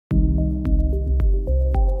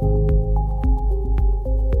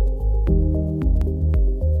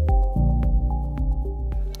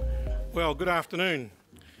Well, good afternoon,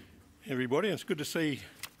 everybody. It's good to see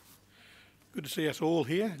us all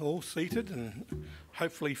here, all seated and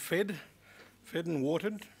hopefully fed and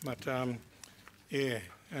watered. But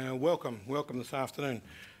welcome this afternoon.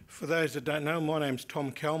 For those that don't know, my name's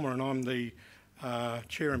Tom Calmer, and I'm the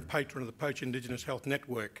chair and patron of the Poche Indigenous Health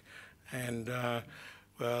Network, and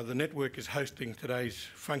the network is hosting today's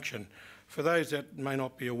function. For those that may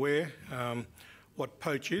not be aware, what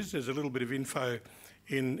Poche is, there's a little bit of info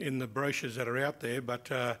in the brochures that are out there,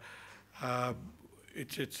 but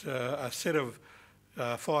it's a set of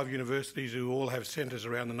 5 universities who all have centres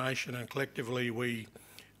around the nation, and collectively we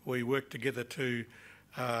work together to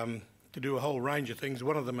do a whole range of things.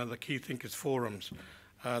 One of them are the Key Thinkers forums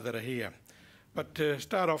that are here. But to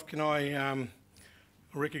start off, can I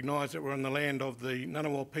recognise that we're on the land of the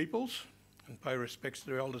Ngunnawal peoples and pay respects to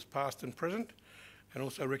their elders past and present, and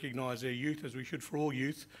also recognise their youth, as we should for all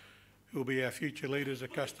youth, who will be our future leaders, the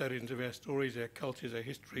custodians of our stories, our cultures, our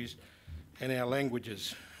histories and our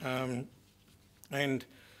languages. Can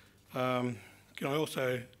I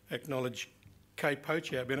also acknowledge Kay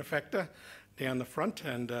Poche, our benefactor, down the front,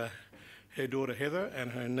 and her daughter Heather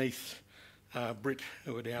and her niece Britt,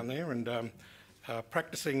 who are down there, and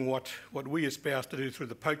practising what we espouse to do through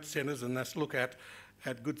the Poche centres, and that's look at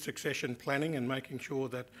good succession planning and making sure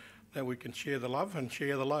that we can share the love and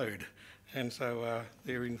share the load. And so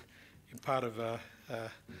they're in part of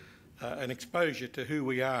an exposure to who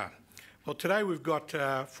we are. Well, today we've got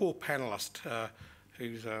 4 panellists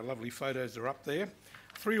whose lovely photos are up there.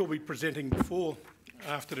 3 will be presenting before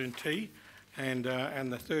afternoon tea, and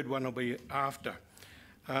the third one will be after.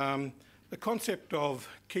 The concept of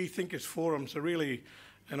Key Thinkers forums are really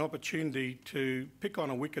an opportunity to pick on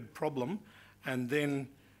a wicked problem and then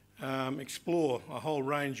explore a whole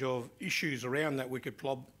range of issues around that wicked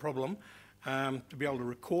problem, to be able to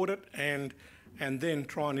record it and then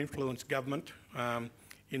try and influence government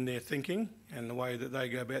in their thinking and the way that they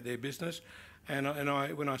go about their business. And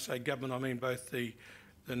when I say government, I mean both the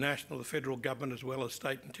national, the federal government, as well as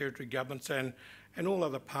state and territory governments, and all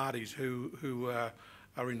other parties who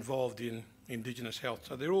are involved in Indigenous health.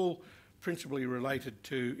 So they're all principally related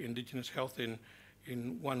to Indigenous health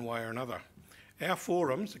in one way or another. Our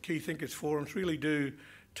forums, the Key Thinkers forums, really do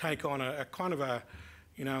take on a kind of a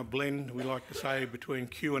blend, we like to say, between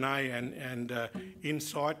Q&A and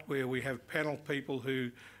insight, where we have panel people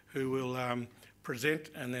who will present,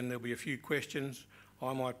 and then there'll be a few questions.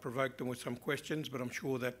 I might provoke them with some questions, but I'm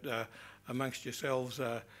sure that amongst yourselves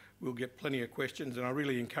we'll get plenty of questions, and I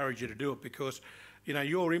really encourage you to do it, because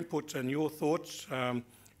your inputs and your thoughts,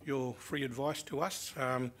 your free advice to us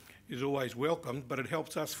is always welcome, but it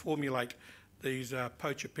helps us formulate these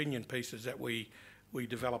Poche opinion pieces that we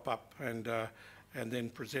develop up and then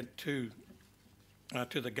present to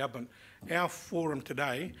the government. Our forum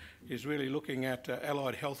today is really looking at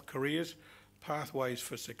allied health careers, pathways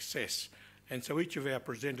for success. And so each of our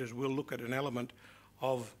presenters will look at an element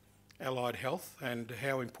of allied health and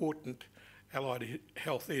how important allied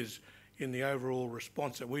health is in the overall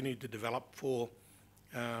response that we need to develop to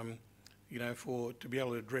be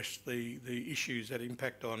able to address the issues that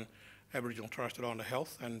impact on Aboriginal and Torres Strait Islander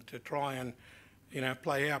health, and to try and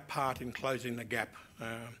play our part in closing the gap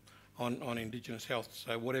on Indigenous health,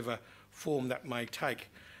 so whatever form that may take.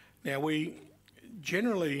 Now, we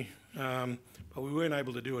generally, but we weren't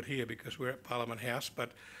able to do it here because we're at Parliament House,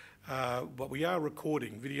 but we are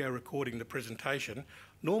video recording the presentation.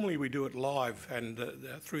 Normally we do it live and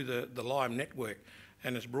through the Lime network,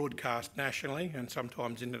 and it's broadcast nationally, and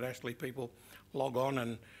sometimes internationally people log on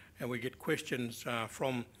and we get questions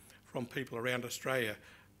from people around Australia.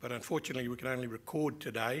 But unfortunately, we can only record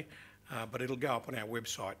today, but it'll go up on our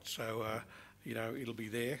website, so it'll be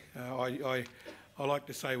there. I like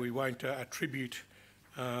to say we won't attribute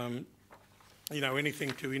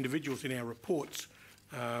anything to individuals in our reports.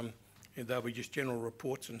 They'll be just general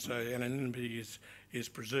reports, and so anonymity is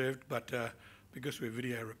preserved. But because we're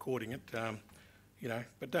video recording it,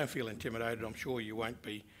 but don't feel intimidated. I'm sure you won't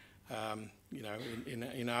be.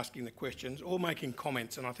 In asking the questions or making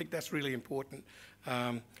comments, and I think that's really important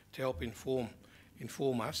to help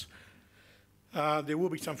inform us. There will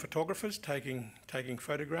be some photographers taking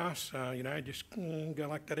photographs. Just go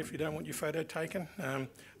like that if you don't want your photo taken.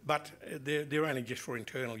 But they're only just for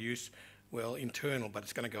internal use. Well, internal, but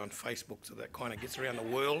it's going to go on Facebook, so that kind of gets around the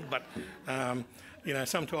world. But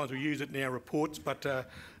sometimes we use it in our reports. But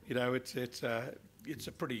it's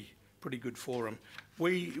a pretty good forum.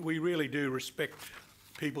 We really do respect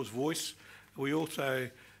people's voice. We also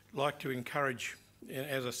like to encourage,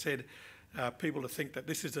 as I said, people to think that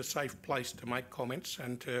this is a safe place to make comments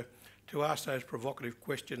and to ask those provocative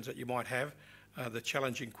questions that you might have, the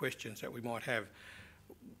challenging questions that we might have.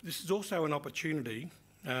 This is also an opportunity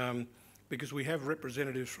because we have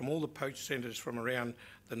representatives from all the poach centres from around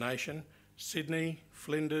the nation: Sydney,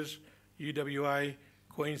 Flinders, UWA,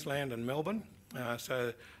 Queensland and Melbourne.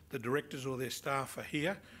 So the directors or their staff are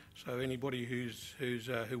here. So anybody who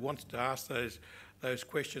wants to ask those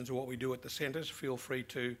questions of what we do at the centres, feel free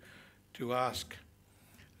to ask.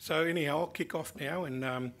 So anyhow, I'll kick off now, and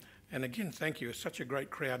again, thank you. It's such a great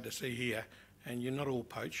crowd to see here, and you're not all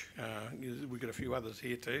poach. We've got a few others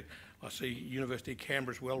here too. I see University of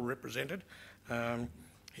Canberra's well represented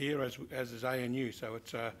here, as is ANU. So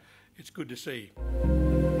it's good to see.